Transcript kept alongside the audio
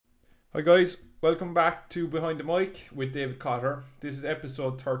Hi guys, welcome back to Behind the Mic with David Cotter. This is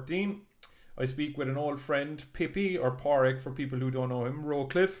episode 13. I speak with an old friend, Pippy, or Porrick for people who don't know him,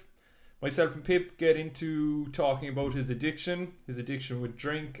 Rocliffe. Myself and Pip get into talking about his addiction with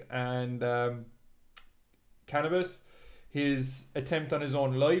drink and cannabis, his attempt on his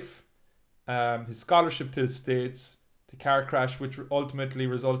own life, his scholarship to the States, the car crash which ultimately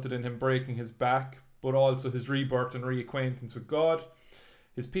resulted in him breaking his back, but also his rebirth and reacquaintance with God,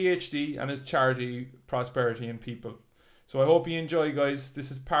 his PhD, and his charity, Prosperity and People. So I hope you enjoy, guys. This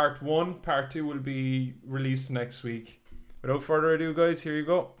is part 1. Part 2 will be released next week. Without further ado, guys, here you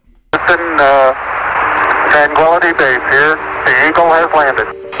go. Listen, Tranquility Base here. The Eagle has landed.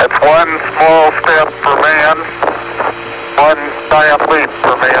 It's one small step for man, one giant leap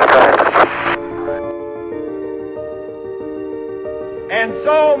for mankind. And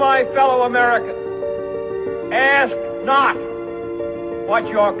so, my fellow Americans, ask not what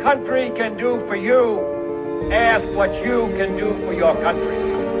your country can do for you, ask what you can do for your country.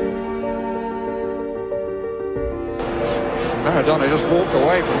 Maradona just walked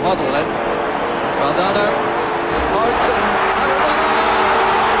away from Huddle then. Maradona smoked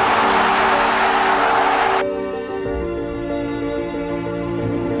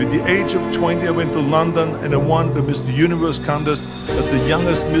With the age of 20, I went to London and I won the Mr. Universe contest as the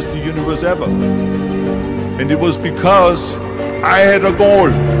youngest Mr. Universe ever. And it was because I had a goal.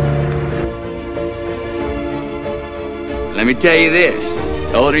 Let me tell you this,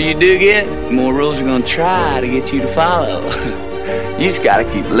 the older you do get, the more rules are gonna try to get you to follow. You just gotta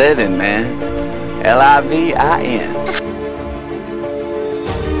keep living, man. L-I-V-I-N.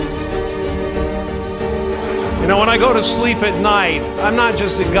 You know, when I go to sleep at night, I'm not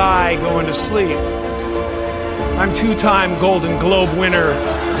just a guy going to sleep. I'm two-time Golden Globe winner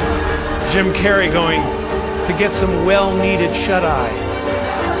Jim Carrey going to get some well-needed shut-eye.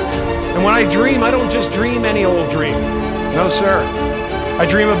 And when I dream, I don't just dream any old dream. No, sir. I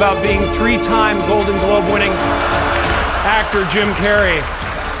dream about being three-time Golden Globe winning actor Jim Carrey.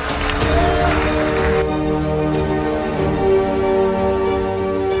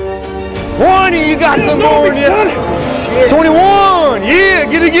 One, you got some more in you. 21, yeah,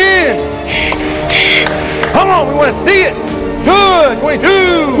 get it again. Come on, we want to see it. Good, 22.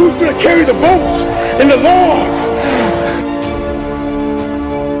 Who's gonna carry the boats and the logs?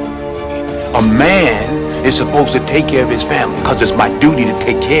 A man is supposed to take care of his family because it's my duty to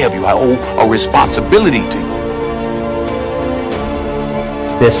take care of you. I owe a responsibility to you.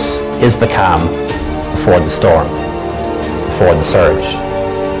 This is the calm before the storm, before the surge.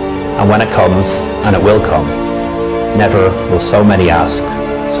 And when it comes, and it will come, never will so many ask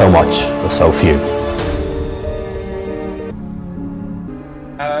so much of so few.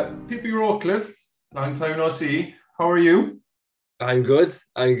 Pippy Rocliffe, long time no see. How are you? I'm good.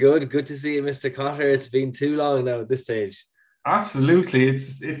 Good to see you, Mr. Cotter. It's been too long now at this stage. Absolutely.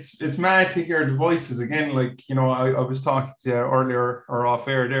 It's mad to hear the voices again. Like, you know, I was talking to you earlier or off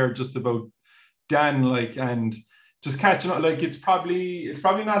air there just about Dan, like, and just catching up. Like, it's probably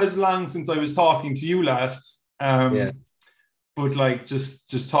not as long since I was talking to you last. Yeah. But like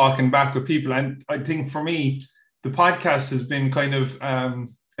just talking back with people. And I think for me, the podcast has been kind of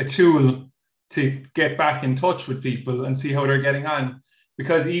a tool to get back in touch with people and see how they're getting on.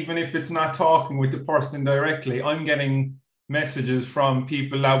 Because even if it's not talking with the person directly, I'm getting messages from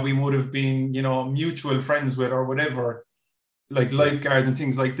people that we would have been, you know, mutual friends with or whatever, like lifeguards and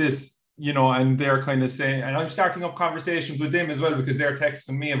things like this, you know, and they're kind of saying, and I'm starting up conversations with them as well because they're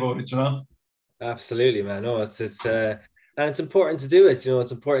texting me about it, you know. Absolutely, man. No, it's and it's important to do it. You know,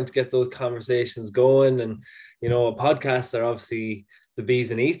 it's important to get those conversations going. And, you know, podcasts are obviously the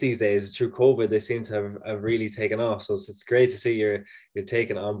bees and E's these days. Through COVID, they seem to have really taken off. So it's great to see you're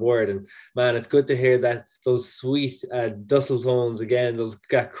taking it on board. And man, it's good to hear that those sweet Dussel tones again, those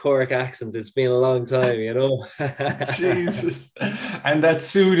got Cork accent. It's been a long time, you know. Jesus. And that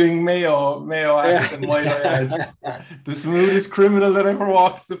soothing Mayo accent, might I add. The smoothest criminal that ever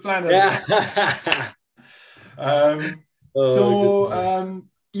walked the planet. Yeah.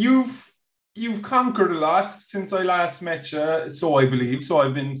 You've conquered a lot since I last met you, so I believe. So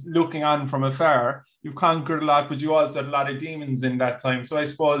I've been looking on from afar. You've conquered a lot, but you also had a lot of demons in that time. So I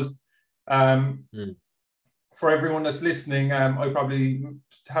suppose for everyone that's listening, I probably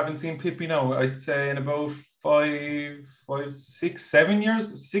haven't seen Pippy now. I'd say in about 6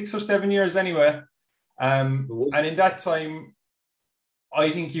 or 7 years anyway. And in that time, I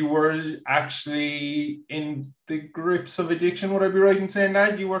think you were actually in the grips of addiction. Would I be right in saying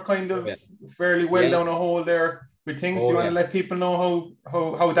that? You were kind of fairly well down a hole there with things. Do you want to let people know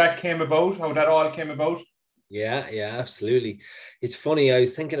how that came about, how that all came about? Yeah, absolutely. It's funny. I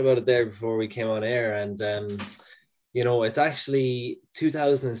was thinking about it there before we came on air, and it's actually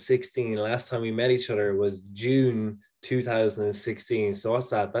 2016. Last time we met each other was June 2016. So what's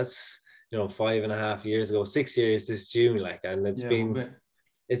that? That's 5.5 years ago, 6 years this June, like, and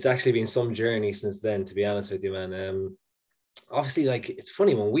it's actually been some journey since then, to be honest with you, man. Obviously, like, it's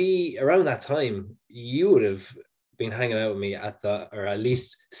funny, when we around that time, you would have been hanging out with me or at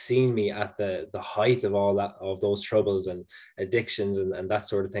least seen me at the height of all that, of those troubles and addictions and that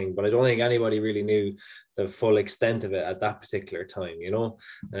sort of thing. But I don't think anybody really knew the full extent of it at that particular time.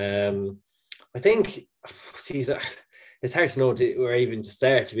 I think, geez, it's hard to know where even to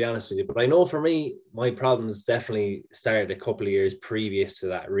start, to be honest with you. But I know for me, my problems definitely started a couple of years previous to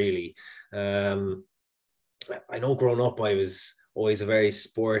that, really. I know growing up, I was always a very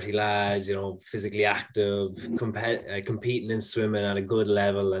sporty lad, physically active, competing in swimming at a good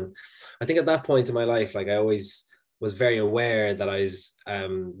level. And I think at that point in my life, like, I always was very aware that I was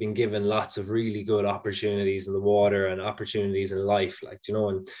being given lots of really good opportunities in the water and opportunities in life, like,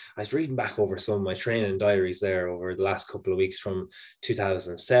 and I was reading back over some of my training diaries there over the last couple of weeks from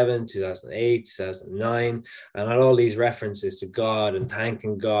 2007, 2008, 2009, and I had all these references to God and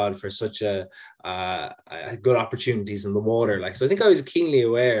thanking God for such a good opportunities in the water. Like, so I think I was keenly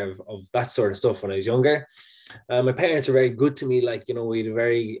aware of that sort of stuff when I was younger. My parents are very good to me. Like, we had a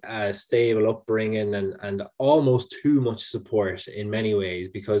very stable upbringing and almost too much support in many ways,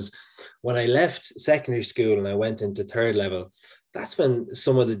 because when I left secondary school and I went into third level, that's when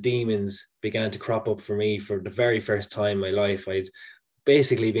some of the demons began to crop up for me for the very first time in my life. I'd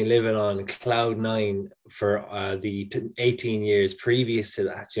basically been living on cloud nine for the 18 years previous to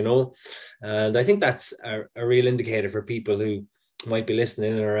that, and I think that's a real indicator for people who might be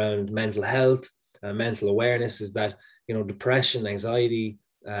listening around mental health. Mental awareness is that, depression, anxiety,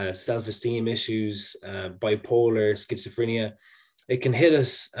 self-esteem issues, bipolar, schizophrenia, it can hit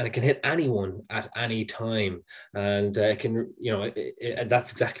us, and it can hit anyone at any time. And it can,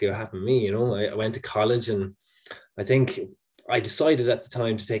 that's exactly what happened to me. I went to college, and I think I decided at the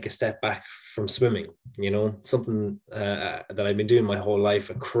time to take a step back from swimming, something that I've been doing my whole life,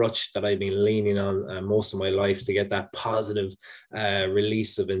 a crutch that I've been leaning on most of my life to get that positive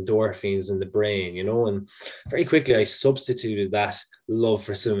release of endorphins in the brain, and very quickly I substituted that love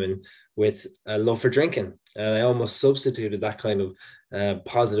for swimming with a love for drinking. And I almost substituted that kind of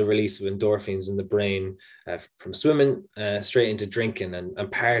positive release of endorphins in the brain from swimming straight into drinking and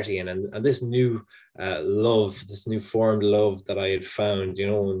partying and this new love, this new formed love that I had found,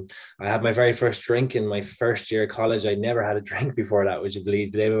 and I had my very first drink in my first year of college. I never had a drink before that, would you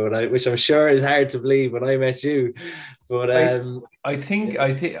believe, David? Which I'm sure is hard to believe when I met you. But I think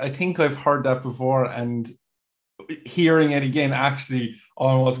I've heard that before, and hearing it again actually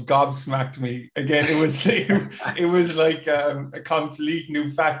almost gobsmacked me again. It was like a complete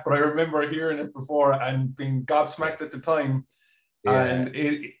new fact, but I remember hearing it before and being gobsmacked at the time. Yeah. And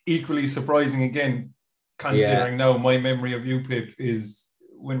it equally surprising again, considering now my memory of you, Pip, is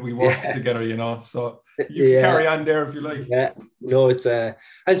when we worked together, so you can carry on there if you like. Yeah, no, it's and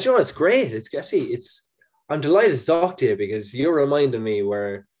it's great. I'm delighted to talk to you because you're reminding me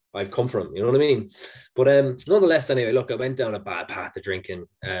where I've come from, you know what I mean? But nonetheless, anyway, look, I went down a bad path of drinking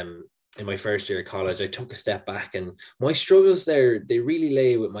in my first year of college. I took a step back, and my struggles there, they really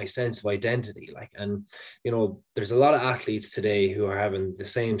lay with my sense of identity. And there's a lot of athletes today who are having the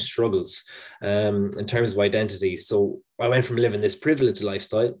same struggles in terms of identity. So I went from living this privileged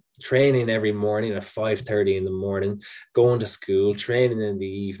lifestyle, training every morning at 5:30 in the morning, going to school, training in the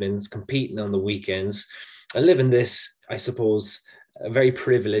evenings, competing on the weekends, and living this, I suppose, a very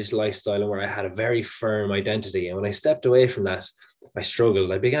privileged lifestyle where I had a very firm identity. And when I stepped away from that, I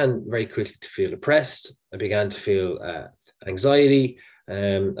struggled. I began very quickly to feel depressed. I began to feel anxiety.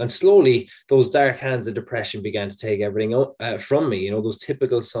 And slowly, those dark hands of depression began to take everything from me. Those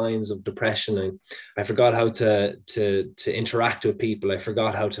typical signs of depression. And I forgot how to interact with people. I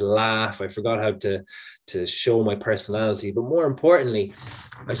forgot how to laugh. I forgot how to show my personality. But more importantly,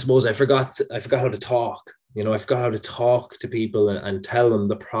 I suppose I forgot how to talk. I forgot how to talk to people and tell them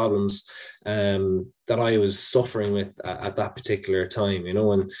the problems that I was suffering with at that particular time,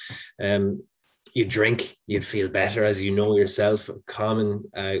 and you drink, you'd feel better, as yourself, common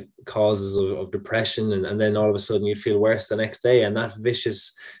causes of depression. And then all of a sudden you'd feel worse the next day. And that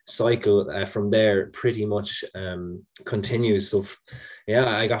vicious cycle from there pretty much continues. So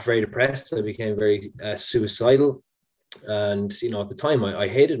I got very depressed. I became very suicidal. And, at the time I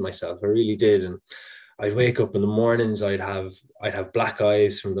hated myself. I really did. And I'd wake up in the mornings, I'd have black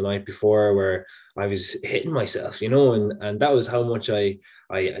eyes from the night before where I was hitting myself, and that was how much I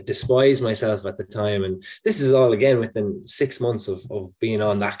despised myself at the time. And this is all again within 6 months of being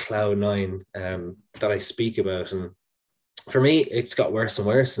on that cloud nine that I speak about. And for me, it's got worse and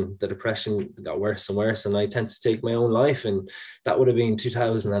worse, and the depression got worse and worse, and I tend to take my own life. And that would have been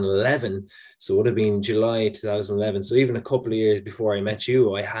 2011. So it would have been July 2011. So even a couple of years before I met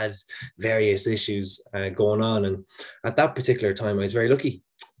you, I had various issues going on. And at that particular time, I was very lucky.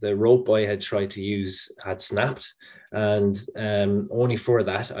 The rope I had tried to use had snapped, and only for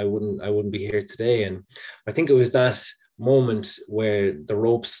that, I wouldn't be here today. And I think it was that moment where the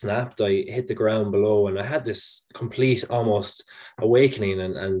rope snapped, I hit the ground below, and I had this complete almost awakening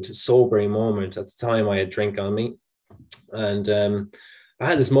and sobering moment. At the time, I had drink on me, and I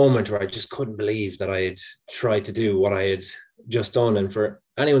had this moment where I just couldn't believe that I had tried to do what I had just done. And for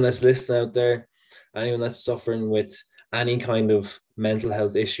anyone that's listening out there, anyone that's suffering with any kind of mental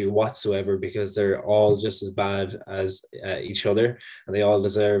health issue whatsoever, because they're all just as bad as each other, and they all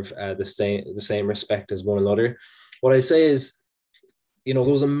deserve the same respect as one another. What I say is,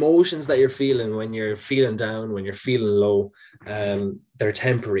 those emotions that you're feeling when you're feeling down, when you're feeling low, they're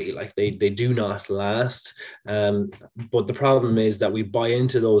temporary. Like they do not last. But the problem is that we buy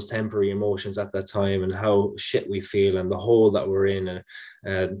into those temporary emotions at that time, and how shit we feel, and the hole that we're in,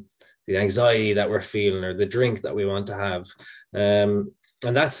 and the anxiety that we're feeling, or the drink that we want to have. And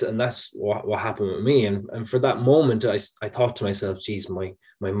that's what happened with me. And for that moment, I thought to myself, geez, my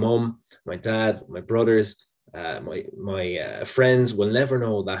mom, my dad, my brothers, my friends will never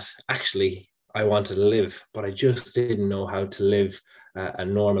know that actually I wanted to live, but I just didn't know how to live a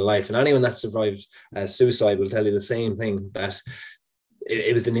normal life. And anyone that survived suicide will tell you the same thing, that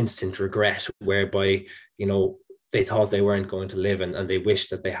it was an instant regret, whereby they thought they weren't going to live, and they wished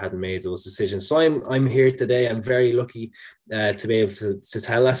that they hadn't made those decisions. So I'm here today. I'm very lucky to be able to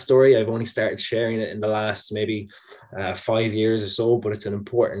tell that story. I've only started sharing it in the last maybe 5 years or so, but it's an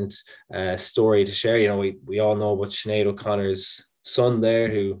important story to share. We all know about Sinead O'Connor's son there,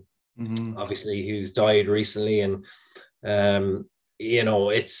 who obviously who's died recently, and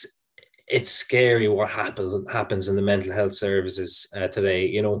it's scary what happens in the mental health services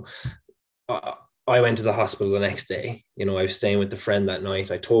today. I went to the hospital the next day. I was staying with a friend that night.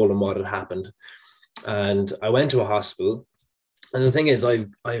 I told him what had happened, and I went to a hospital. And the thing is, I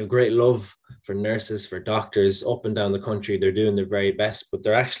have great love for nurses, for doctors up and down the country. They're doing their very best, but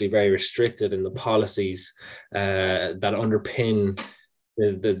they're actually very restricted in the policies that underpin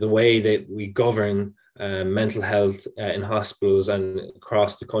the way that we govern mental health in hospitals and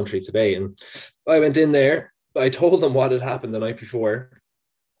across the country today. And I went in there. I told them what had happened the night before,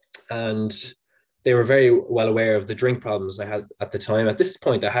 and they were very well aware of the drink problems I had at the time. At this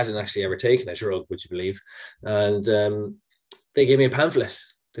point, I hadn't actually ever taken a drug, would you believe? And they gave me a pamphlet.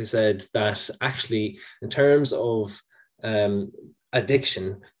 They said that actually, in terms of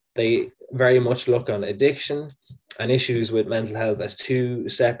addiction, they very much look on addiction and issues with mental health as two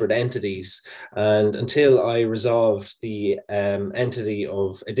separate entities. And until I resolved the entity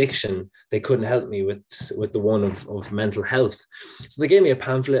of addiction, they couldn't help me with the one of mental health. So they gave me a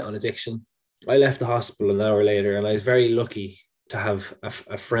pamphlet on addiction. I left the hospital an hour later, and I was very lucky to have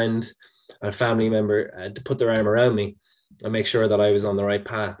a friend and a family member to put their arm around me and make sure that I was on the right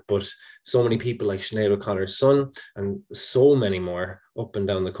path. But so many people like Sinead O'Connor's son, and so many more up and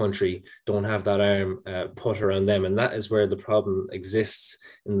down the country, don't have that arm put around them. And that is where the problem exists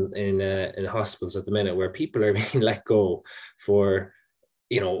in hospitals at the minute, where people are being let go for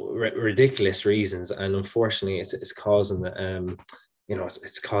ridiculous reasons, and unfortunately it's causing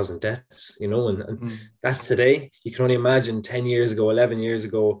it's causing deaths, and that's today. You can only imagine 10 years ago, 11 years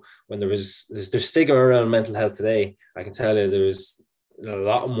ago, when there's stigma around mental health today. I can tell you there was a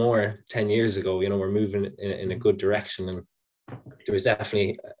lot more 10 years ago. We're moving in a good direction, and there was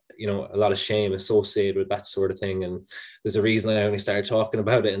definitely, a lot of shame associated with that sort of thing. And there's a reason I only started talking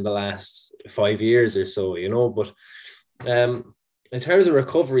about it in the last 5 years or so, but in terms of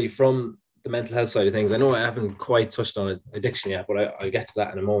recovery from the mental health side of things, I know I haven't quite touched on addiction yet, but I'll get to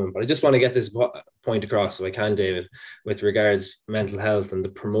that in a moment. But I just want to get this point across, if I can, David, with regards to mental health and the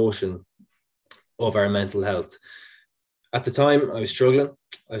promotion of our mental health. At the time, I was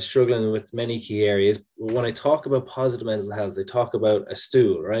struggling with many key areas. When I talk about positive mental health, I talk about a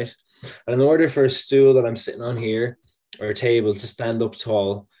stool, right? And in order for a stool that I'm sitting on here, or a table, to stand up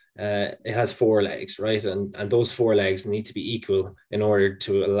tall, it has 4 legs, right? And those 4 legs need to be equal in order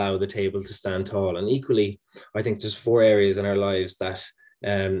to allow the table to stand tall. And equally, I think there's 4 areas in our lives that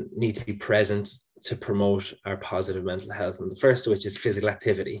need to be present to promote our positive mental health. And the first of which is physical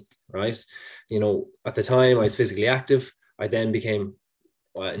activity, right? You know, at the time I was physically active. I then became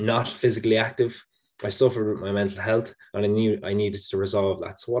not physically active. I suffered with my mental health, and I knew I needed to resolve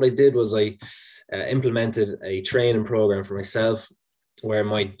that. So what I did was I implemented a training program for myself where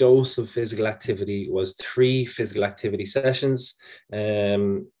my dose of physical activity was 3 physical activity sessions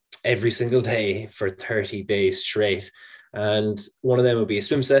every single day for 30 days straight. And one of them would be a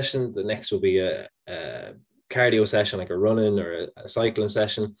swim session. The next will be a cardio session, like a running or a cycling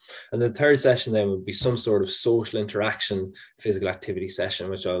session. And the third session then would be some sort of social interaction physical activity session,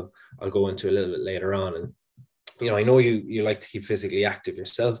 which I'll go into a little bit later on. And, you know, I know you like to keep physically active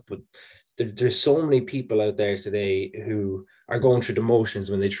yourself, but there's so many people out there today who are going through the motions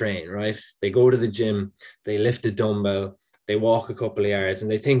when they train, right? They go to the gym, they lift a dumbbell, they walk a couple of yards,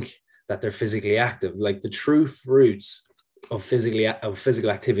 and they think that they're physically active. Like, the true fruits of physical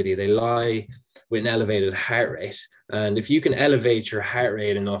activity, they lie with an elevated heart rate. And if you can elevate your heart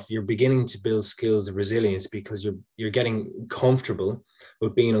rate enough, you're beginning to build skills of resilience, because you're getting comfortable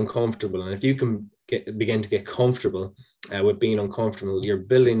with being uncomfortable. And if you can begin to get comfortable with being uncomfortable, you're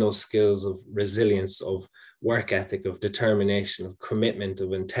building those skills of resilience, of work ethic, of determination, of commitment,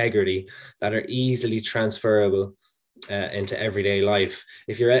 of integrity that are easily transferable into everyday life.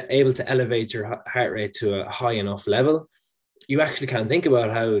 If you're able to elevate your heart rate to a high enough level, you actually can't think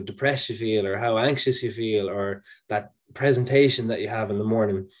about how depressed you feel or how anxious you feel or that presentation that you have in the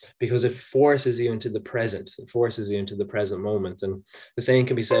morning, because it forces you into the present. It forces you into the present moment. And the same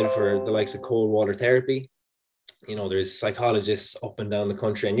can be said for the likes of cold water therapy. You know, there's psychologists up and down the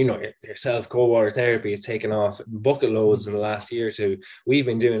country, and you know yourself, cold water therapy has taken off bucket loads in the last year or two. We've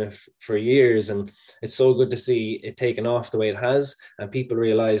been doing it for years, and it's so good to see it taken off the way it has, and people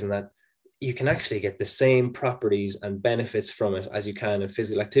realizing that you can actually get the same properties and benefits from it as you can in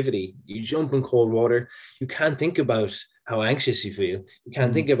physical activity. You jump in cold water, you can't think about how anxious you feel. You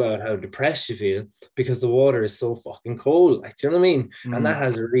can't think about how depressed you feel, because the water is so fucking cold. Like, do you know what I mean? And that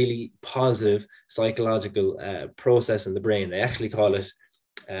has a really positive psychological process in the brain. They actually call it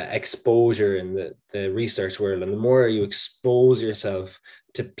exposure in the research world. And the more you expose yourself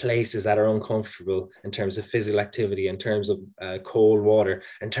to places that are uncomfortable in terms of physical activity, in terms of cold water,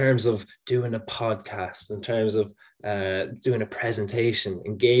 in terms of doing a podcast, in terms of doing a presentation,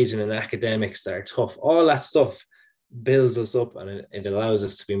 engaging in academics that are tough, all that stuff builds us up, and it allows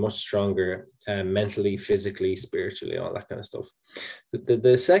us to be much stronger mentally, physically, spiritually, all that kind of stuff.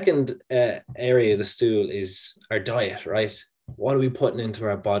 The second area of the stool is our diet, right? What are we putting into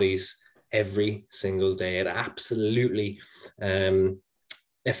our bodies every single day? It absolutely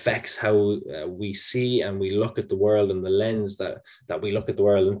affects how we see and we look at the world, and the lens that we look at the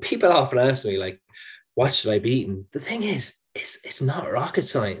world. And people often ask me, like, what should I be eating? The thing is, it's not rocket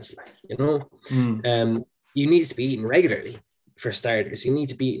science, like, you know. You need to be eating regularly. For starters, you need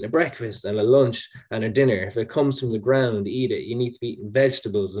to be eating a breakfast and a lunch and a dinner. If it comes from the ground, eat it. You need to be eating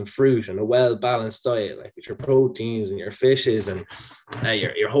vegetables and fruit and a well-balanced diet, like with your proteins and your fishes and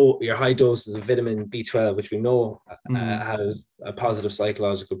your high doses of vitamin B12, which we know have a positive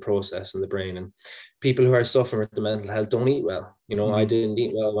psychological process in the brain. And people who are suffering with the mental health don't eat well. You know, I didn't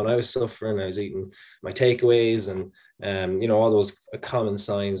eat well when I was suffering. I was eating my takeaways and you know, all those common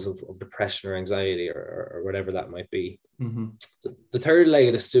signs of depression or anxiety or whatever that might be. The third leg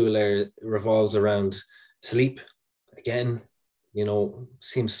of the stool there revolves around sleep. Again, you know,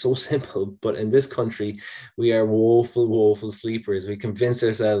 seems so simple, but in this country, we are woeful sleepers. We convince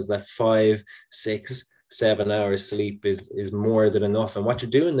ourselves that 5, 6, 7 hours sleep is more than enough. And what you're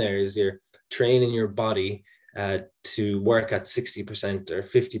doing there is you're training your body to work at 60% or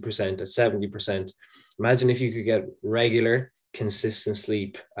 50% or 70%. Imagine if you could get regular, consistent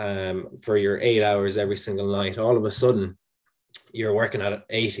sleep for your 8 hours every single night. All of a sudden, you're working at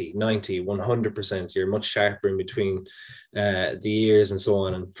 80, 90, 100%. You're much sharper in between the years and so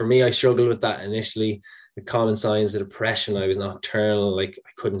on. And for me, I struggled with that initially. The common signs of depression, I was nocturnal, like I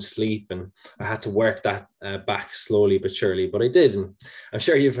couldn't sleep, and I had to work that back slowly but surely, but I did. And I'm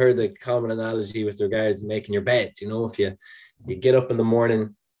sure you've heard the common analogy with regards to making your bed. You know, if you get up in the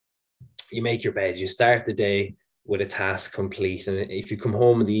morning, you make your bed, you start the day with a task complete. And if you come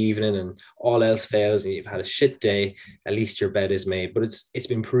home in the evening and all else fails and you've had a shit day, at least your bed is made. But it's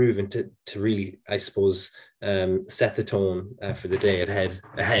been proven to really, I suppose, set the tone for the day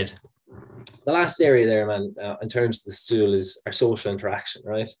ahead. The last area there, man, in terms of the stool is our social interaction,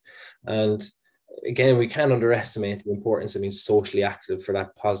 right? And again, we can't underestimate the importance of being socially active for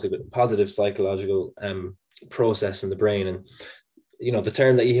that positive psychological process in the brain. And, you know, the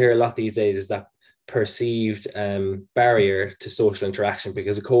term that you hear a lot these days is that perceived barrier to social interaction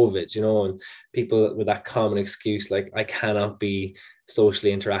because of COVID, you know, and people with that common excuse, like, I cannot be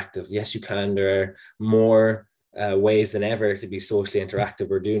socially interactive. Yes, you can. There are more ways than ever to be socially interactive.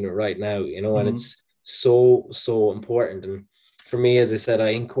 We're doing it right now, you know, and it's so important. And for me, as I said, I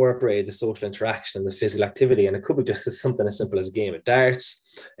incorporated the social interaction and the physical activity, and it could be just something as simple as a game of darts,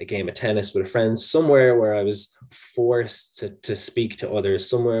 a game of tennis with a friend, somewhere where I was forced to speak to others,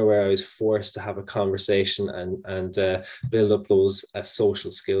 somewhere where I was forced to have a conversation and build up those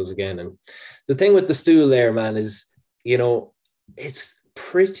social skills again. And the thing with the stool there, man, is, you know, it's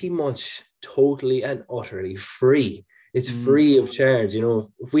pretty much totally and utterly free. It's free of charge. You know,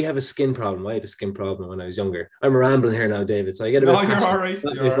 if we have a skin problem, I had a skin problem when I was younger. I'm rambling here now, David, so I get a bit passionate. You're all right.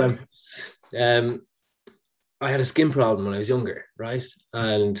 You're all right. I had a skin problem when I was younger, right?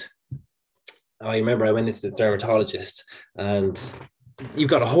 And I remember I went into the dermatologist, and you've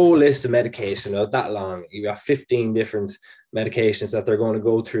got a whole list of medication, not that long. You've got 15 different medications that they're going to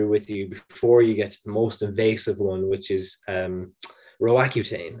go through with you before you get to the most invasive one, which is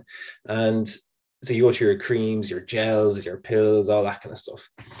Roaccutane. And so you go through your creams, your gels, your pills, all that kind of stuff.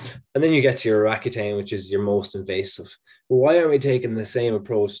 And then you get to your Roaccutane, which is your most invasive. Well, why aren't we taking the same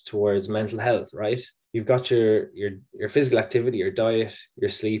approach towards mental health, right? You've got your physical activity, your diet, your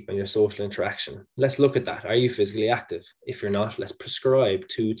sleep, and your social interaction. Let's look at that. Are you physically active? If you're not, let's prescribe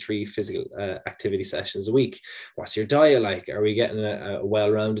 2-3 physical activity sessions a week. What's your diet like? Are we getting a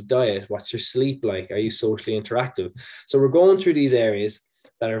well-rounded diet? What's your sleep like? Are you socially interactive? So we're going through these areas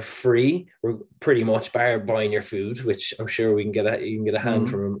that are free. We're pretty much buying your food, which I'm sure you can get a hand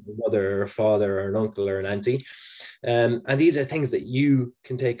from a mother or a father or an uncle or an auntie. And these are things that you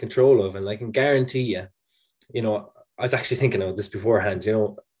can take control of. And I can guarantee you, you know, I was actually thinking about this beforehand, you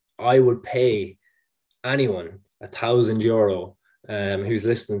know, I would pay anyone €1,000 who's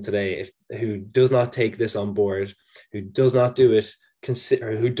listening today, who does not take this on board, who does not do it,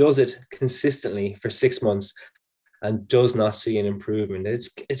 or who does it consistently for 6 months and does not see an improvement.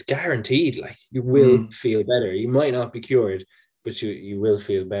 It's guaranteed. Like, you will feel better. You might not be cured, but you will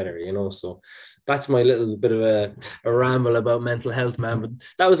feel better, you know. So that's my little bit of a ramble about mental health, man. But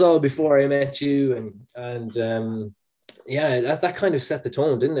that was all before I met you, and yeah, that kind of set the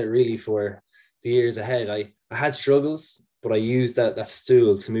tone, didn't it, really, for the years ahead. I had struggles, but I used that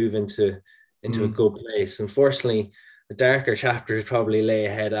stool to move into a good place. Unfortunately, the darker chapters probably lay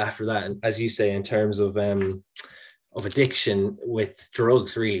ahead after that, and as you say, in terms of addiction with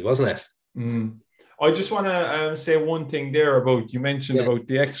drugs, really, wasn't it? I just want to say one thing there about, you mentioned about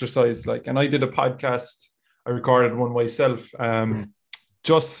the exercise, like, and I did a podcast, I recorded one myself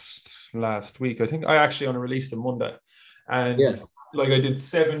just last week. I think I actually only released on Monday. And like, I did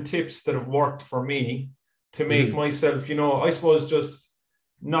 7 tips that have worked for me to make myself, you know, I suppose just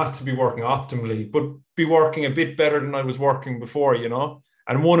not to be working optimally, but be working a bit better than I was working before, you know.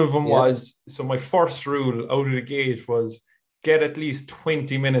 And one of them was, so my first rule out of the gate was get at least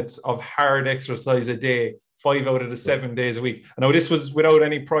 20 minutes of hard exercise a day, 5 out of the 7 days a week. Now, this was without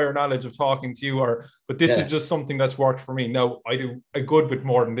any prior knowledge of talking to you, but this is just something that's worked for me. Now, I do a good bit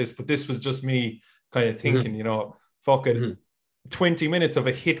more than this, but this was just me kind of thinking, you know, fuck it. 20 minutes of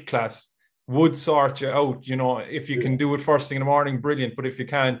a HIIT class would sort you out, you know. If you can do it first thing in the morning, brilliant. But if you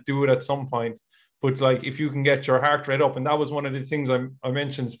can't, do it at some point. But like, if you can get your heart rate up, and that was one of the things I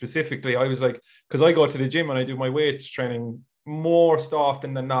mentioned specifically. I was like, because I go to the gym and I do my weights training more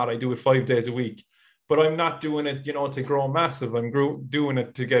often than not. I do it 5 days a week, but I'm not doing it, you know, to grow massive. I'm doing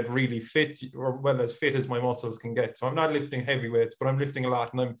it to get really fit, or well, as fit as my muscles can get. So I'm not lifting heavy weights, but I'm lifting a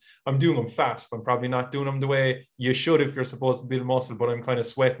lot, and I'm doing them fast. I'm probably not doing them the way you should if you're supposed to build muscle, but I'm kind of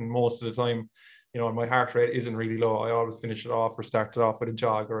sweating most of the time. You know, and my heart rate isn't really low. I always finish it off or start it off with a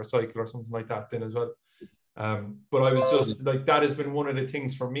jog or a cycle or something like that then as well. But I was just like, that has been one of the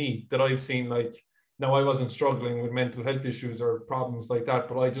things for me that I've seen. Like, now, I wasn't struggling with mental health issues or problems like that,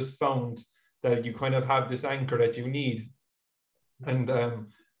 but I just found that you kind of have this anchor that you need. And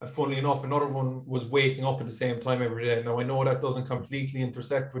funnily enough, another one was waking up at the same time every day. Now, I know that doesn't completely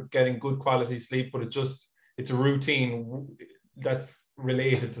intersect with getting good quality sleep, but it's a routine that's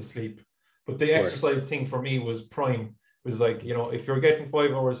related to sleep. But the exercise thing for me was prime. It was like, you know, if you're getting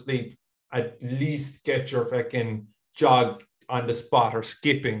 5 hours sleep, at least get your fucking jog on the spot or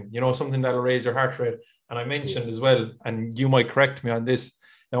skipping, you know, something that'll raise your heart rate. And I mentioned as well, and you might correct me on this.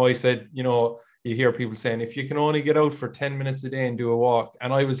 Now, I said, you know, you hear people saying, if you can only get out for 10 minutes a day and do a walk.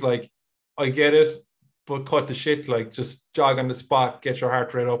 And I was like, I get it, but cut the shit, like, just jog on the spot, get your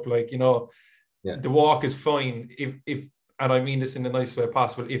heart rate up. Like, you know, the walk is fine. If and I mean this in the nicest way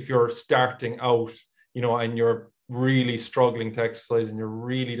possible, if you're starting out, you know, and you're really struggling to exercise and you're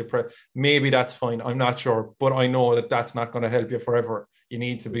really depressed, maybe that's fine. I'm not sure, but I know that that's not going to help you forever. You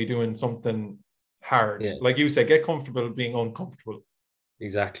need to be doing something hard. Yeah. Like you said, get comfortable being uncomfortable.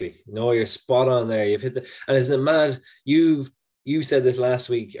 Exactly. No, you're spot on there. You've hit and isn't it mad? You said this last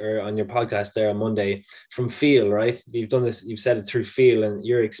week or on your podcast there on Monday, from feel, right? You've done this, you've said it through feel and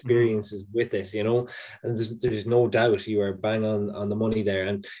your experiences with it, you know, and there's no doubt you are bang on the money there.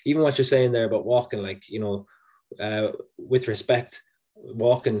 And even what you're saying there about walking, like, you know, with respect,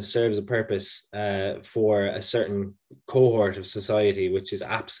 walking serves a purpose for a certain cohort of society, which is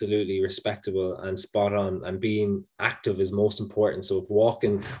absolutely respectable and spot on, and being active is most important. So if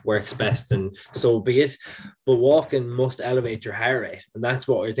walking works best, then so be it, but walking must elevate your heart rate, and that's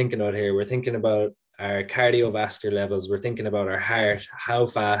what we're thinking about here. We're thinking about our cardiovascular levels, we're thinking about our heart, how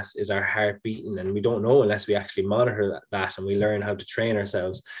fast is our heart beating, and we don't know unless we actually monitor that and we learn how to train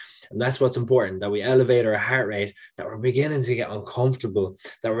ourselves. And that's what's important, that we elevate our heart rate, that we're beginning to get uncomfortable,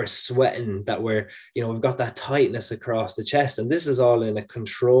 that we're sweating, that we're, you know, we've got that tightness across the chest. And this is all in a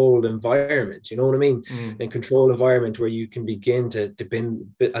controlled environment. You know what I mean? In a controlled environment where you can begin to build,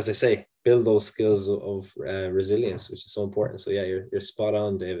 as I say, build those skills of resilience, which is so important. So yeah, you're spot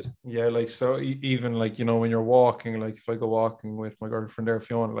on, David. Yeah, like, so even like, you know, when you're walking, like if I go walking with my girlfriend there,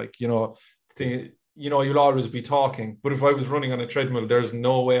 Fiona, like, you know, you know, you'll always be talking, but if I was running on a treadmill, there's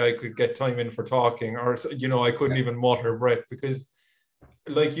no way I could get time in for talking, or, you know, I couldn't even mutter breath, because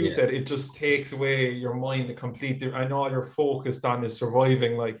like you said, it just takes away your mind completely, and all you're focused on is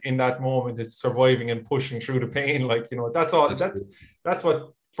surviving. Like in that moment, it's surviving and pushing through the pain. Like, you know, that's all. That's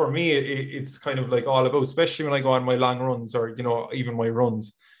what, for me, it's kind of like all about, especially when I go on my long runs, or, you know, even my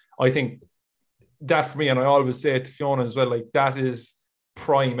runs. I think that for me, and I always say it to Fiona as well, like that is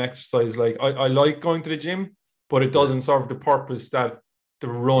prime exercise. Like I like going to the gym, but it doesn't serve the purpose that the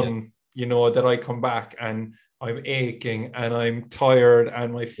run, you know, that I come back and I'm aching and I'm tired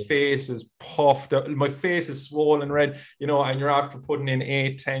and my face is puffed out, my face is swollen red, you know, and you're after putting in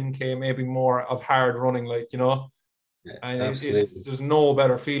 8-10K, maybe more of hard running, like, you know. And it's there's no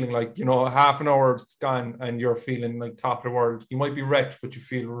better feeling, like, you know, half an hour it's gone and you're feeling like top of the world. You might be wrecked, but you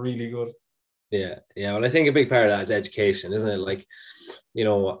feel really good. Yeah. Well, I think a big part of that is education, isn't it? Like, you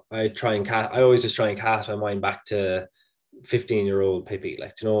know, I always just try and cast my mind back to 15-year-old Pippy,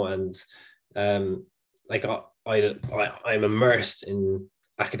 like, you know, and like I'm immersed in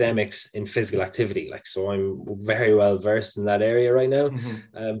academics, in physical activity, like, so I'm very well versed in that area right now.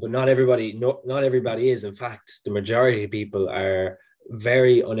 But not everybody is. In fact, the majority of people are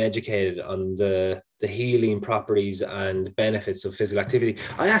very uneducated on the healing properties and benefits of physical activity.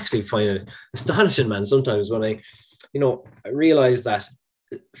 I actually find it astonishing, man, sometimes when I realize that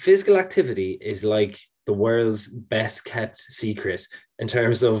physical activity is like the world's best kept secret in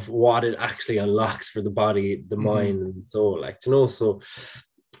terms of what it actually unlocks for the body, the mind, and soul, like, you know. So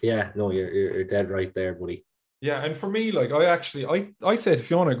yeah, no, you're dead right there, buddy. Yeah, and for me, like, I said, if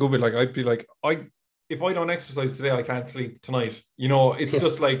you want to go bit, like, I'd be like, if I don't exercise today, I can't sleep tonight. You know, it's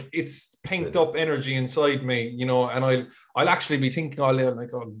just like, it's pent up energy inside me, you know, and I'll actually be thinking all day,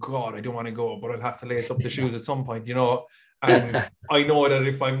 like, oh God, I don't want to go, but I'll have to lace up the shoes at some point, you know. And I know that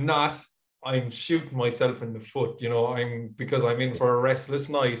if I'm not, I'm shooting myself in the foot, you know, because I'm in for a restless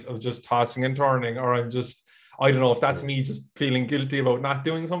night of just tossing and turning, or I don't know if that's me just feeling guilty about not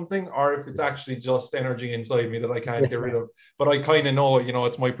doing something, or if it's actually just energy inside me that I can't get rid of. But I kind of know, you know,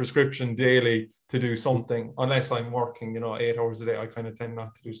 it's my prescription daily to do something, unless I'm working, you know, 8 hours a day. I kind of tend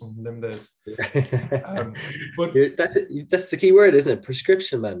not to do something them days. But that's the key word, isn't it?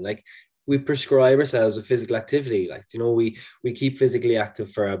 Prescription, man. Like, we prescribe ourselves with physical activity. Like, you know, we keep physically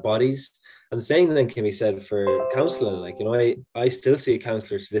active for our bodies. And the same thing can be said for counseling. Like, you know, I still see a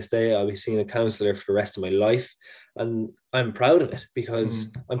counselor to this day. I'll be seeing a counselor for the rest of my life. And I'm proud of it,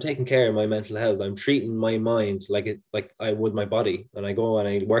 because I'm taking care of my mental health. I'm treating my mind like I would my body. And I go and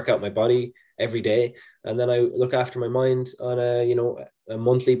I work out my body every day. And then I look after my mind on a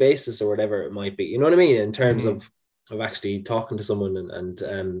monthly basis or whatever it might be. You know what I mean? In terms of actually talking to someone and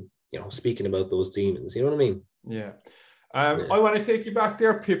you know, speaking about those demons. You know what I mean? Yeah. I want to take you back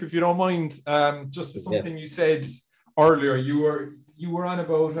there, Pip, if you don't mind. Just to something you said earlier. You were on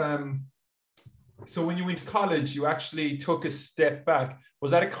about so when you went to college, you actually took a step back.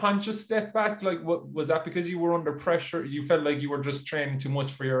 Was that a conscious step back? Like, what was that? Because you were under pressure? You felt like you were just training too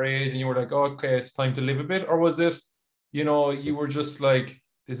much for your age, and you were like, oh, okay, it's time to live a bit? Or was this, you know, you were just like,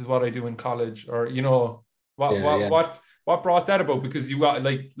 this is what I do in college? Or, you know, what brought that about? Because you got,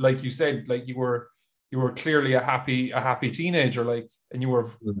 like you said, like you were clearly a happy teenager, like, and you were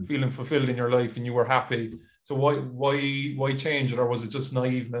feeling fulfilled in your life and you were happy. So why change it, or was it just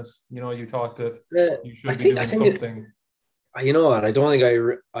naiveness? You know, you thought that you should be doing something. You know what? I don't think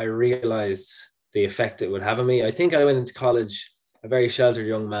I realized the effect it would have on me. I think I went into college a very sheltered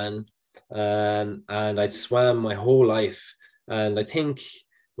young man, and I'd swam my whole life. And I think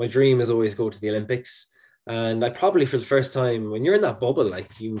my dream is always go to the Olympics. And I probably, for the first time, when you're in that bubble,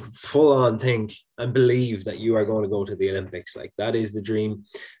 like, you full on think and believe that you are going to go to the Olympics. Like, that is the dream,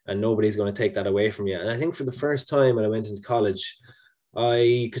 and nobody's going to take that away from you. And I think for the first time when I went into college,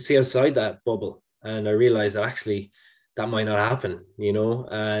 I could see outside that bubble, and I realized that actually that might not happen, you know.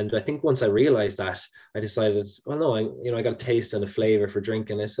 And I think once I realized that, I decided, well, no, I got a taste and a flavor for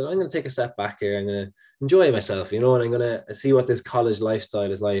drinking. I said, I'm going to take a step back here. I'm going to enjoy myself, you know, and I'm going to see what this college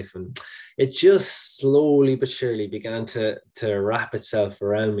lifestyle is like. And it just slowly but surely began to wrap itself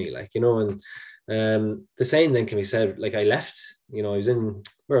around me, like, you know. And the same thing can be said, like, I left, you know, I was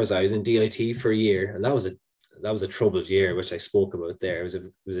in DIT for a year, and that was a troubled year, which I spoke about there. It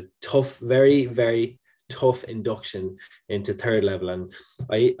was a tough, very, very tough induction into third level. And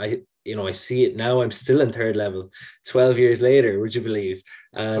I see it now. I'm still in third level 12 years later, would you believe?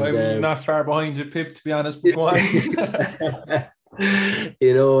 And I'm not far behind you, Pip, to be honest, but go on.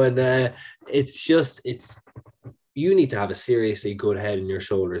 You know, and it's you need to have a seriously good head in your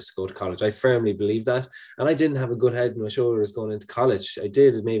shoulders to go to college. I firmly believe that. And I didn't have a good head in my shoulders going into college. I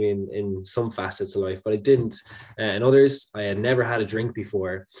did maybe in some facets of life, but I didn't in others. I had never had a drink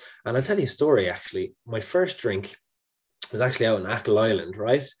before. And I'll tell you a story, actually. My first drink was actually out in Achill Island,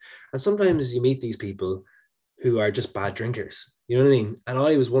 right? And sometimes you meet these people who are just bad drinkers. You know what I mean? And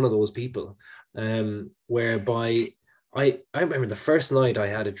I was one of those people, whereby I remember the first night I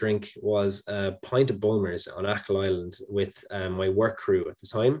had a drink was a pint of Bulmers on Achill Island with my work crew at the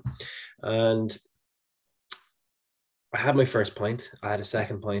time. And I had my first pint, I had a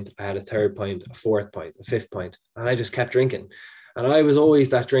second pint, I had a third pint, a fourth pint, a fifth pint, and I just kept drinking. And I was always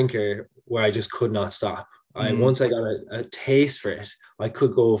that drinker where I just could not stop. Once I got a taste for it, I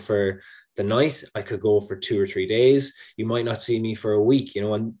could go for the night, I could go for 2 or 3 days. You might not see me for a week, you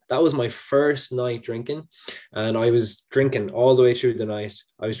know. And that was my first night drinking, and I was drinking all the way through the night.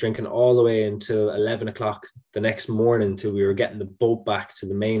 I was drinking all the way until 11 o'clock the next morning, till we were getting the boat back to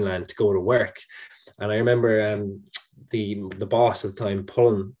the mainland to go to work. And I remember the boss at the time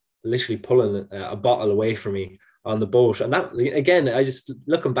literally pulling a bottle away from me on the boat. And that, again, I just,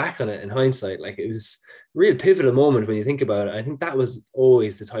 looking back on it in hindsight, like, it was a real pivotal moment when you think about it. I think that was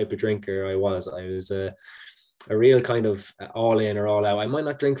always the type of drinker I was. I was a real kind of all in or all out. I might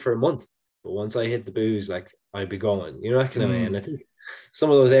not drink for a month, but once I hit the booze, like, I'd be going, you know, that kind of way. And I think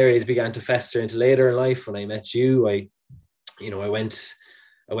some of those areas began to fester into later in life. When I met you, I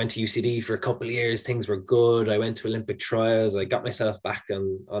went to UCD for a couple of years. Things were good. I went to Olympic trials. I got myself back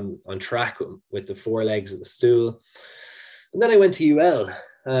on track with the 4 legs of the stool. And then I went to UL,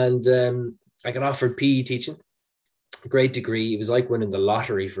 and I got offered PE teaching. Great degree. It was like winning the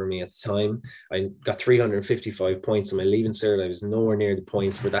lottery for me at the time. I got 355 points on my leaving cert. I was nowhere near the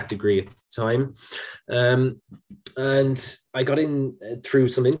points for that degree at the time. And I got in through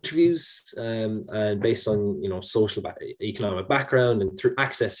some interviews, and based on, you know, social economic background, and through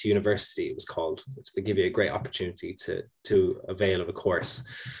access to university, it was called, which they give you a great opportunity to avail of a course.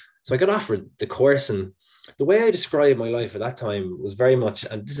 So I got offered the course, and the way I described my life at that time was very much,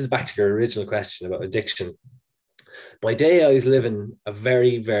 and this is back to your original question about addiction. By day, I was living a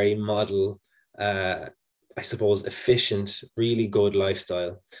very, very model, I suppose, efficient, really good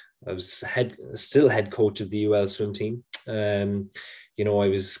lifestyle. I was still head coach of the UL swim team. You know, I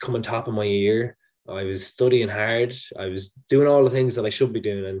was coming top of my year. I was studying hard. I was doing all the things that I should be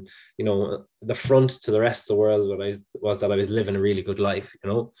doing. And, you know, the front to the rest of the world was that I was living a really good life, you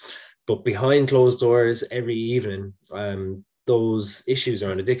know. But behind closed doors every evening, those issues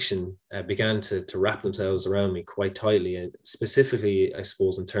around addiction began to wrap themselves around me quite tightly, and specifically, I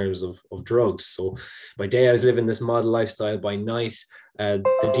suppose, in terms of drugs. So by day, I was living this model lifestyle. By night,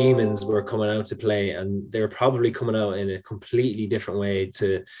 the demons were coming out to play, and they were probably coming out in a completely different way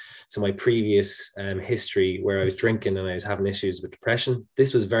to my previous history, where I was drinking and I was having issues with depression.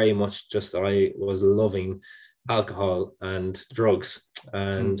 This was very much just that I was loving alcohol and drugs,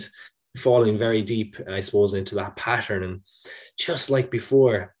 and falling very deep, I suppose, into that pattern. And just like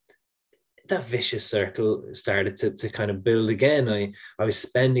before, that vicious circle started to kind of build again. I was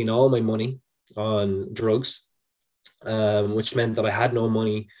spending all my money on drugs, which meant that I had no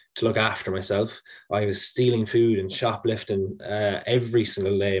money to look after myself. I was stealing food and shoplifting every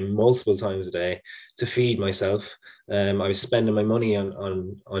single day, multiple times a day, to feed myself. I was spending my money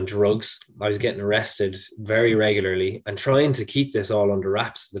on drugs. I was getting arrested very regularly and trying to keep this all under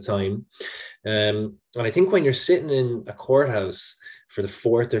wraps at the time. And I think when you're sitting in a courthouse for the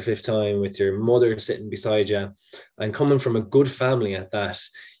fourth or fifth time with your mother sitting beside you and coming from a good family at that,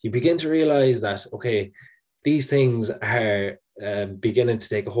 you begin to realize that, okay, these things are beginning to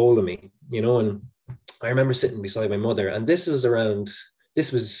take a hold of me, you know. And I remember sitting beside my mother, and this was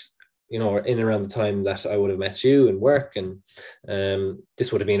you know, in and around the time that I would have met you in work. And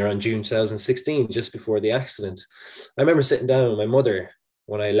this would have been around June 2016, just before the accident. I remember sitting down with my mother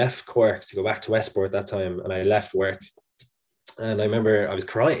when I left Cork to go back to Westport at that time, and I left work. And I remember I was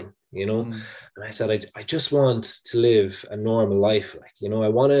crying, you know, and I said, I just want to live a normal life. Like, you know,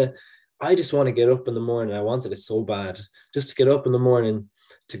 I just want to get up in the morning. I wanted it so bad, just to get up in the morning,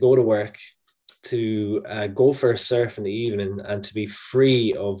 to go to work, to go for a surf in the evening, and to be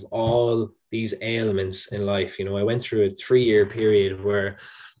free of all these ailments in life. You know, I went through a 3-year period where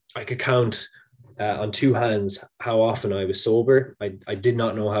I could count on two hands how often I was sober. I did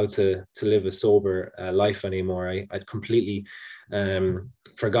not know how to live a sober life anymore. I'd completely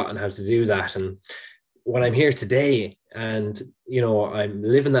forgotten how to do that. And when I'm here today and, you know, I'm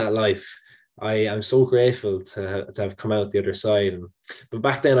living that life, I am so grateful to have come out the other side. But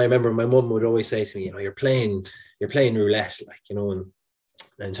back then, I remember my mum would always say to me, you know, you're playing roulette, like, you know, and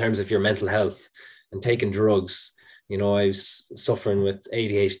in terms of your mental health and taking drugs. You know, I was suffering with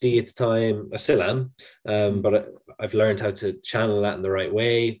ADHD at the time. I still am, but I've learned how to channel that in the right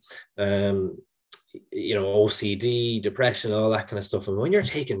way. You know, OCD, depression, all that kind of stuff. And when you're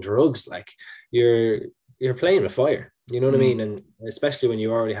taking drugs, like, you're playing with fire. You know what I mean? And especially when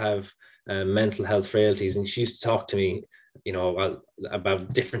you already have mental health frailties. And she used to talk to me, you know,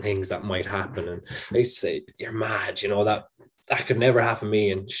 about different things that might happen. And I used to say, you're mad, you know, that could never happen to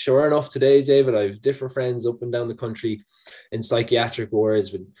me. And sure enough, today, David, I have different friends up and down the country in psychiatric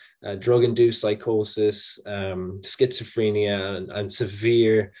wards with drug-induced psychosis, schizophrenia, and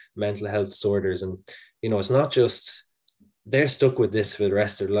severe mental health disorders. And, you know, it's not just they're stuck with this for the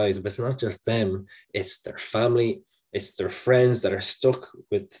rest of their lives, but it's not just them, it's their family, it's their friends that are stuck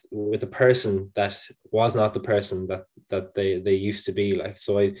with a person that was not the person that they used to be. Like,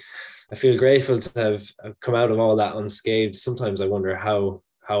 so I feel grateful to have come out of all that unscathed. Sometimes I wonder how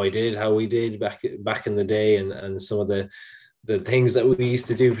we did back in the day, and some of the things that we used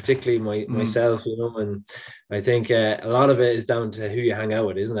to do, particularly myself, you know. And I think a lot of it is down to who you hang out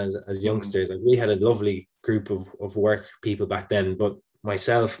with, isn't it? As youngsters, like, we had a lovely group of work people back then, but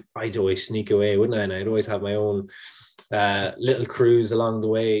myself, I'd always sneak away, wouldn't I? And I'd always have my own little crews along the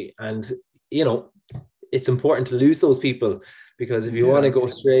way. And, you know, it's important to lose those people, because if you want to go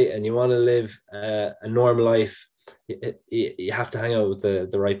straight and you want to live a normal life, you have to hang out with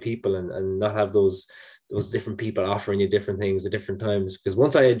the right people, and not have those different people offering you different things at different times. Because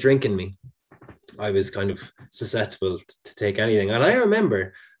once I had drink in me, I was kind of susceptible to take anything. And I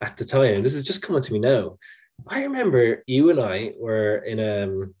remember at the time, and this is just coming to me now, I remember you and I were in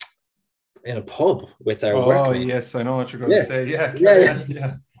a pub with our workmates. Oh, yes, I know what you're going to say.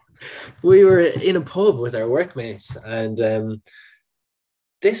 Yeah. We were in a pub with our workmates, and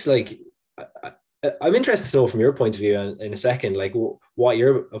this, like, I'm interested to know from your point of view in a second, like, what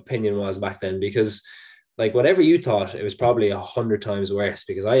your opinion was back then, because, like, whatever you thought, it was probably 100 times worse,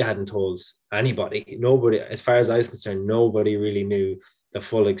 because I hadn't told anybody. Nobody, as far as I was concerned, nobody really knew the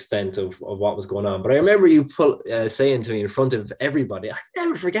full extent of what was going on. But I remember you saying to me in front of everybody, I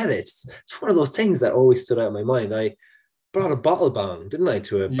never forget it. It's one of those things that always stood out in my mind. I brought a bottle bong, didn't I,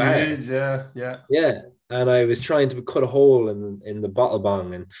 to a bar? You did, yeah. Yeah. And I was trying to cut a hole in the bottle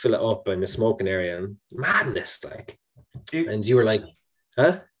bong and fill it up in the smoking area, and madness, like. And you were like,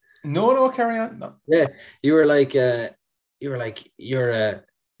 huh? No, carry on. No. Yeah. You were like, you're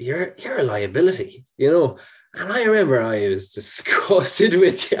a liability, you know. And I remember I was disgusted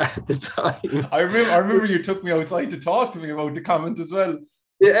with you at the time. I remember you took me outside to talk to me about the comment as well.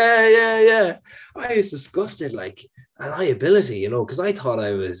 Yeah. I was disgusted, like, a liability, you know, because I thought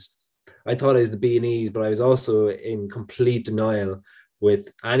I was the B&Es, but I was also in complete denial with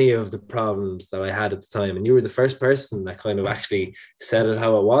any of the problems that I had at the time. And you were the first person that kind of actually said it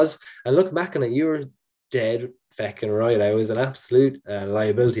how it was. And looking back on it, you were dead fecking right. I was an absolute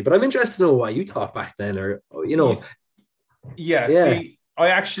liability. But I'm interested to know what you thought back then, or, you know. Yeah. See, I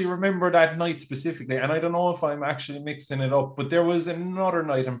actually remember that night specifically, and I don't know if I'm actually mixing it up, but there was another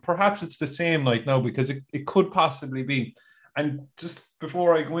night, and perhaps it's the same night now, because it could possibly be. And just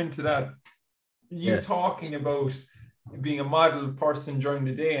before I go into that, you talking about being a model person during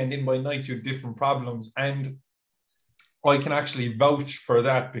the day, and then by night you have different problems. And I can actually vouch for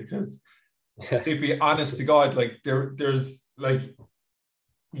that, because Pippy, honest to God, like there's like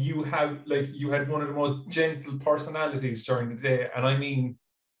you had one of the most gentle personalities during the day, and I mean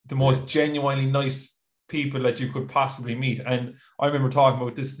the most genuinely nice people that you could possibly meet. And I remember talking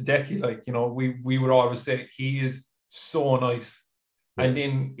about this to Decky, like, you know, we would always say he is so nice. And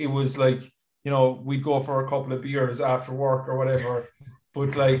then it was like, you know, we'd go for a couple of beers after work or whatever,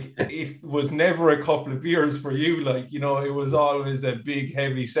 but like it was never a couple of beers for you, like, you know, it was always a big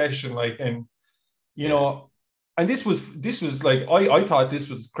heavy session, like. And you know, and this was like, I thought this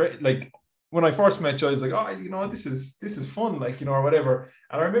was great. Like when I first met you, I was like, oh, you know, this is fun, like, you know, or whatever.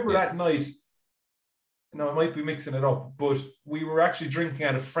 And I remember that night, no, I might be mixing it up, but we were actually drinking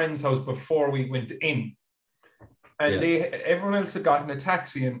at a friend's house before we went in, and everyone else had gotten a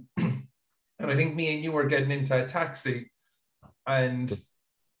taxi, and I think me and you were getting into a taxi, and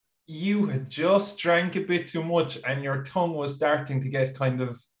you had just drank a bit too much, and your tongue was starting to get kind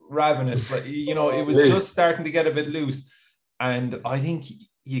of ravenous, like, you know, it was just starting to get a bit loose. And I think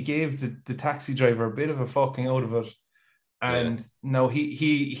you gave the taxi driver a bit of a fucking out of it. And no,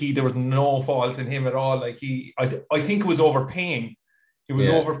 he there was no fault in him at all. Like I think it was overpaying. It was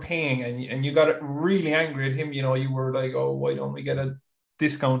overpaying, and you got really angry at him. You know, you were like, oh, why don't we get a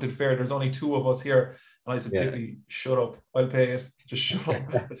discounted fare? There's only two of us here. And I said, Pippy, shut up. I'll pay it. Just shut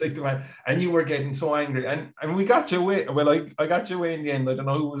up. It's like the man. And you were getting so angry. And we got you away. Well, I got you away in the end. I don't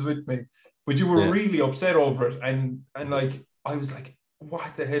know who was with me. But you were really upset over it. And like, I was like,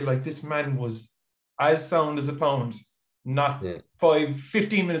 what the hell? Like, this man was as sound as a pound. Not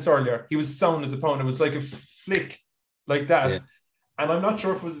 15 minutes earlier. He was sound as a pound. It was like a flick like that. And I'm not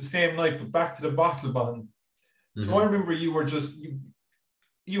sure if it was the same night, but back to the bottle bond. So I remember you were just...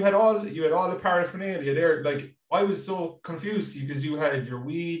 You had all the paraphernalia there. Like, I was so confused because you had your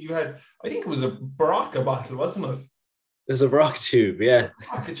weed, you had, I think it was a Baraka bottle, wasn't it? It was a Baraka tube,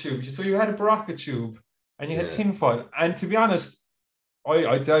 Baraka tube. So you had a Baraka tube and you had tinfoil. And to be honest,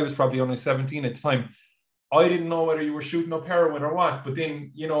 I'd say I was probably only 17 at the time. I didn't know whether you were shooting up heroin or what, but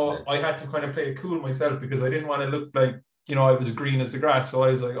then, you know, I had to kind of play it cool myself because I didn't want to look like, you know, I was green as the grass. So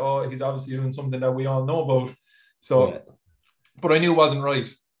I was like, oh, he's obviously doing something that we all know about. So, but I knew it wasn't right.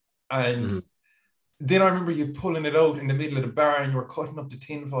 And then I remember you pulling it out in the middle of the bar and you were cutting up the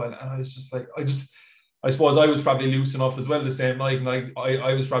tinfoil. And I was just like, I suppose I was probably loose enough as well the same night. And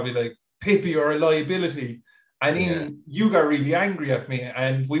I was probably like, Pippy, you're a liability. And then you got really angry at me.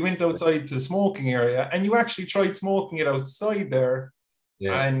 And we went outside to the smoking area and you actually tried smoking it outside there.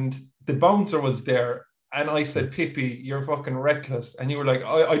 And the bouncer was there. And I said, Pippy, you're fucking reckless. And you were like,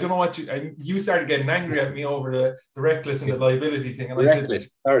 I don't know what you... And you started getting angry at me over the reckless and the liability thing. And reckless. I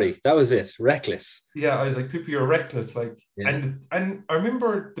said... Sorry, that was it. Reckless. Yeah, I was like, Pippy, you're reckless. Like, and I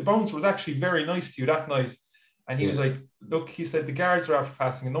remember the bouncer was actually very nice to you that night. And he was like, look, he said, the guards are after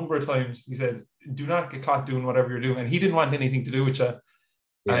passing a number of times. He said, do not get caught doing whatever you're doing. And he didn't want anything to do with you.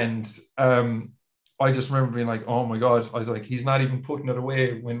 And I just remember being like, oh my God. I was like, he's not even putting it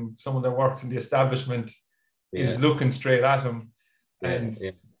away when someone that works in the establishment is looking straight at him. And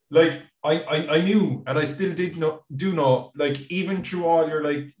like, I knew, and I still do know, like, even through all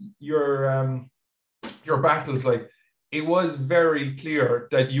your battles, like, it was very clear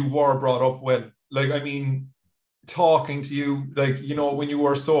that you were brought up well. Like, I mean, talking to you, like, you know, when you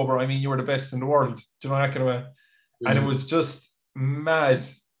were sober, I mean, you were the best in the world. Do you know that kind of way? And it was just mad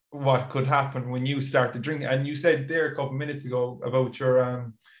what could happen when you started drinking. And you said there a couple of minutes ago about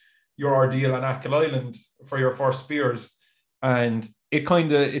your ordeal on Achill Island for your first beers. And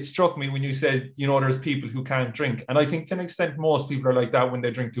it struck me when you said, you know, there's people who can't drink. And I think to an extent, most people are like that when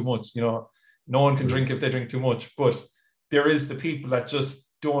they drink too much. You know, no one can drink if they drink too much. But there is the people that just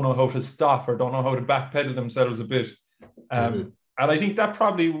don't know how to stop or don't know how to backpedal themselves a bit. And I think that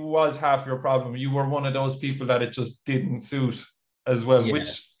probably was half your problem. You were one of those people that it just didn't suit as well,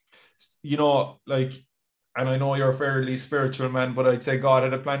 which, you know, like, and I know you're a fairly spiritual man, but I'd say God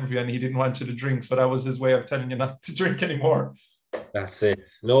had a plan for you and he didn't want you to drink. So that was his way of telling you not to drink anymore. That's it.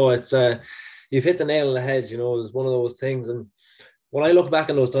 No, it's, you've hit the nail on the head. You know, it was one of those things. And when I look back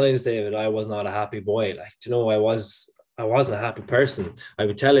in those times, David, I was not a happy boy. Like, you know, I wasn't a happy person. I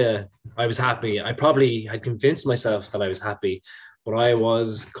would tell you I was happy. I probably had convinced myself that I was happy, but I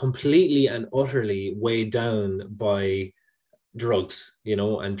was completely and utterly weighed down by drugs, you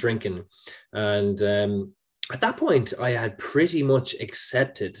know, and drinking. And at that point, I had pretty much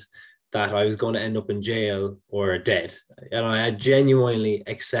accepted that I was going to end up in jail or dead. And I had genuinely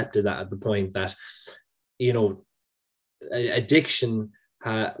accepted that at the point that, you know, addiction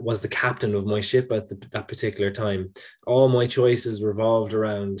was the captain of my ship at that particular time. All my choices revolved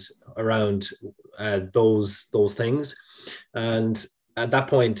around those things, and at that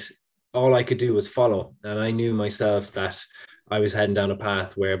point, all I could do was follow. And I knew myself that I was heading down a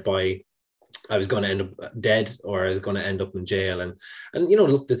path whereby I was going to end up dead, or I was going to end up in jail. And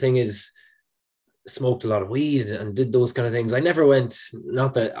look, the thing is, smoked a lot of weed and did those kind of things. I never went,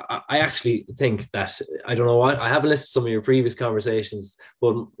 not that I actually think that, I don't know what, I haven't listened to some of your previous conversations,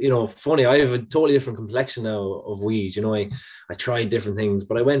 but funny, I have a totally different complexion now of weed. I tried different things,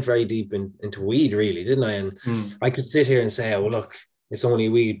 but I went very deep into weed, really, didn't I? And I could sit here and say, oh, well, look, it's only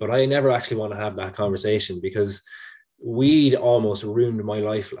weed, but I never actually want to have that conversation, because weed almost ruined my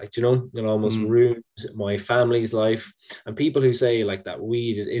life, it almost ruined my family's life. And people who say like that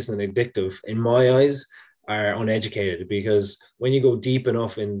weed isn't addictive, in my eyes, are uneducated, because when you go deep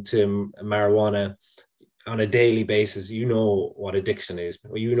enough into marijuana on a daily basis, you know what addiction is.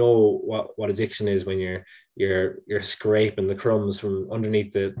 You know what addiction is when you're scraping the crumbs from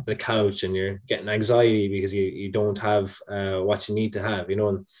underneath the couch, and you're getting anxiety because you don't have what you need to have,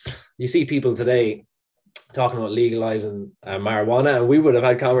 and you see people today talking about legalizing marijuana, and we would have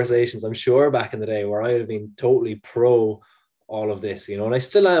had conversations, I'm sure, back in the day where I would have been totally pro all of this, and I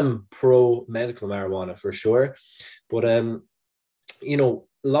still am pro medical marijuana for sure. But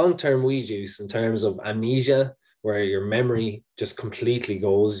long-term weed use, in terms of amnesia, where your memory just completely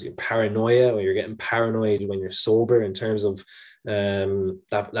goes, your paranoia, or you're getting paranoid when you're sober, in terms of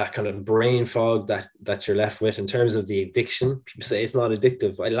that kind of brain fog that you're left with, in terms of the addiction. People say it's not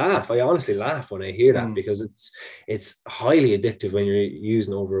addictive. I honestly laugh when I hear that, because it's highly addictive when you're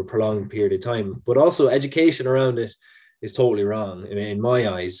using over a prolonged period of time. But also, education around it is totally wrong in my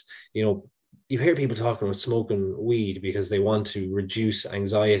eyes. You hear people talking about smoking weed because they want to reduce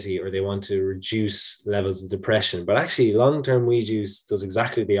anxiety, or they want to reduce levels of depression. But actually, long-term weed use does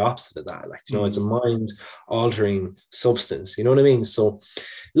exactly the opposite of that. It's a mind-altering substance. You know what I mean? So,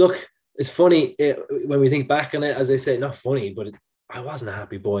 look, it's funny when we think back on it. As I say, not funny, but I wasn't a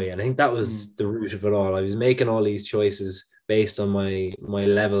happy boy. And I think that was the root of it all. I was making all these choices based on my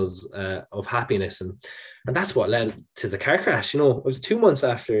levels of happiness. And that's what led to the car crash. It was 2 months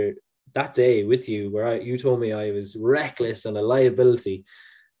after that day with you, where you told me I was reckless and a liability,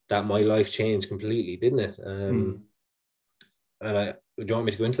 that my life changed completely, didn't it? And do you want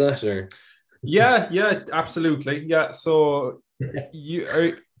me to go into that, or? Yeah, absolutely. Yeah. So you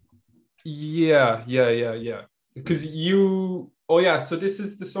are, yeah. Because so this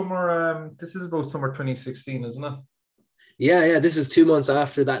is the summer, this is about summer 2016, isn't it? Yeah. This is 2 months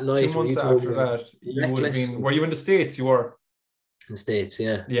after that night. 2 months after that, you would have been, were you in the States? You were? In the States,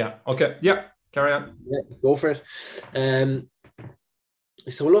 yeah. Yeah. Okay. Yeah. Carry on. Yeah, go for it.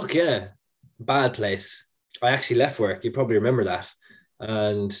 So look, bad place. I actually left work. You probably remember that,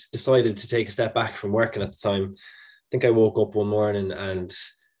 and decided to take a step back from working at the time. I think I woke up one morning and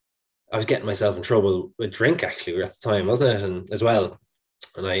I was getting myself in trouble with drink, actually, at the time, wasn't it? And as well,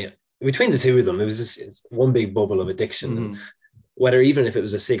 and between the two of them, it was just one big bubble of addiction. And whether, even if it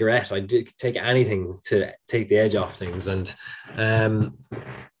was a cigarette, I did take anything to take the edge off things. And I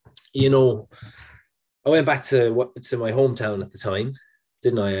went back to my hometown at the time,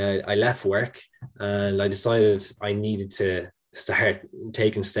 didn't I? I left work, and I decided I needed to start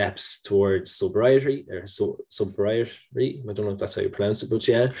taking steps towards sobriety, or sobriety. I don't know if that's how you pronounce it, but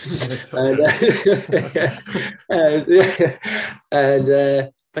yeah. And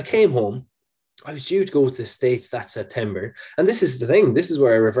I came home. I was due to go to the States that September. And this is the thing. This is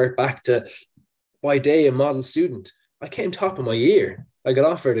where I revert back to by day a model student. I came top of my year. I got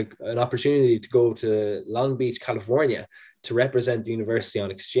offered an opportunity to go to Long Beach, California, to represent the university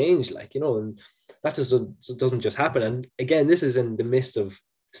on exchange, and that just doesn't just happen. And again, this is in the midst of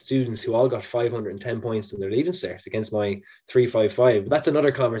students who all got 510 points in their Leaving Cert against my 355. But that's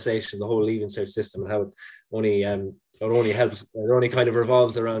another conversation, the whole Leaving Cert system, and how it only kind of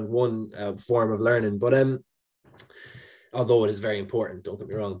revolves around one form of learning. But although it is very important, don't get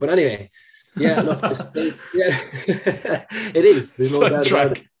me wrong. But anyway, yeah, look, it is. There's no doubt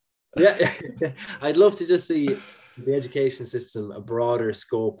about it. Yeah, I'd love to just see the education system a broader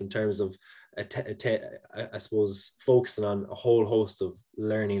scope in terms of, I suppose, focusing on a whole host of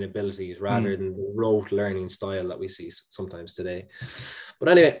learning abilities rather than the rote learning style that we see sometimes today. But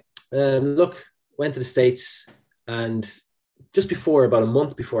anyway, look, went to the States, and just about a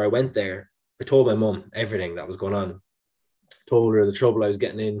month before I went there, I told my mum everything that was going on. Told her the trouble I was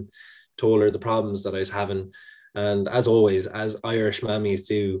getting in, told her the problems that I was having. And as always, as Irish mammies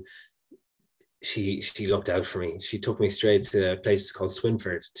do, she looked out for me. She took me straight to a place called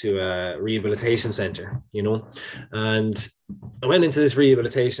Swinford, to a rehabilitation center, you know. And I went into this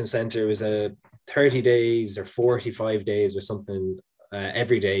rehabilitation center. It was a 30 days or 45 days or something.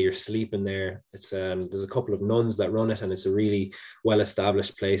 Every day you're sleeping there. It's there's a couple of nuns that run it, and it's a really well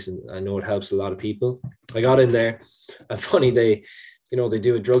established place, and I know it helps a lot of people. I got in there, and funny, they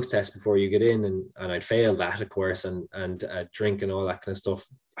do a drugs test before you get in, and I'd failed that, of course, and drink and all that kind of stuff.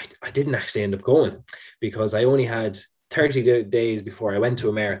 I didn't actually end up going because I only had 30 days before I went to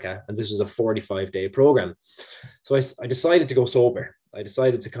America, and this was a 45-day program. So I decided to go sober. I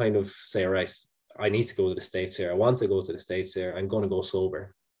decided to kind of say, all right, I need to go to the States here. I want to go to the States here. I'm going to go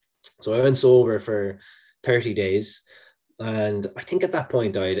sober. So I went sober for 30 days. And I think at that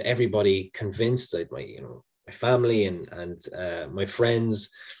point, I had everybody convinced, my family and my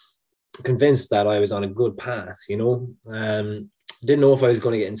friends convinced that I was on a good path, didn't know if I was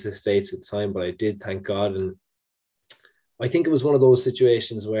going to get into the States at the time, but I did, thank God. And I think it was one of those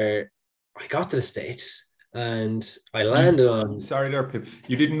situations where I got to the States and I landed on... Sorry there, Pip.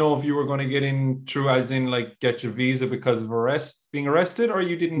 You didn't know if you were going to get in through, as in like get your visa because of being arrested, or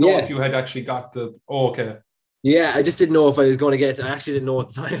you didn't know if you had actually got the... Oh, okay. Yeah, I just didn't know if I was going to get... I actually didn't know at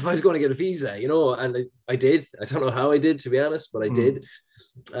the time if I was going to get a visa, and I did. I don't know how I did, to be honest, but I did.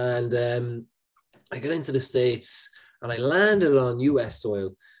 And I got into the States and I landed on US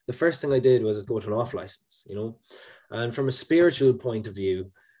soil. The first thing I did was go to an off license, and from a spiritual point of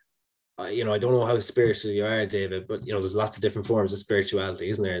view, I don't know how spiritual you are, David, but there's lots of different forms of spirituality,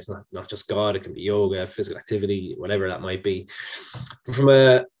 isn't there? It's not just God. It can be yoga, physical activity, whatever that might be. But from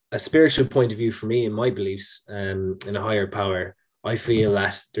a spiritual point of view, for me and my beliefs in a higher power, I feel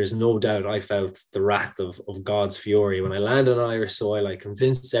that there's no doubt I felt the wrath of God's fury. When I landed on Irish soil, I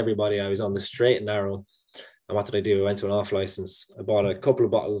convinced everybody I was on the straight and narrow. And what did I do? I went to an off license. I bought a couple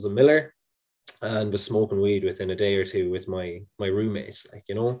of bottles of Miller and was smoking weed within a day or two with my roommates,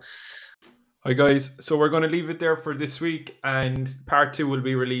 Hi guys, so we're going to leave it there for this week, and part 2 will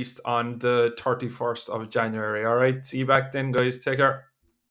be released on the 31st of January. All right, see you back then, guys. Take care.